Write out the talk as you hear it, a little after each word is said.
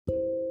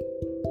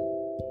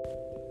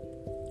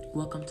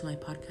Welcome to my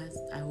podcast.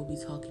 I will be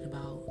talking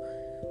about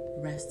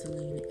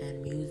wrestling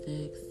and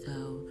music.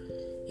 So,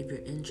 if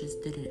you're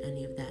interested in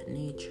any of that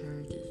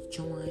nature, just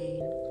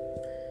join.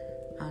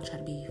 I'll try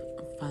to be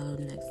followed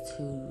next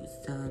to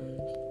some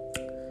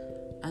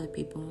other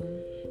people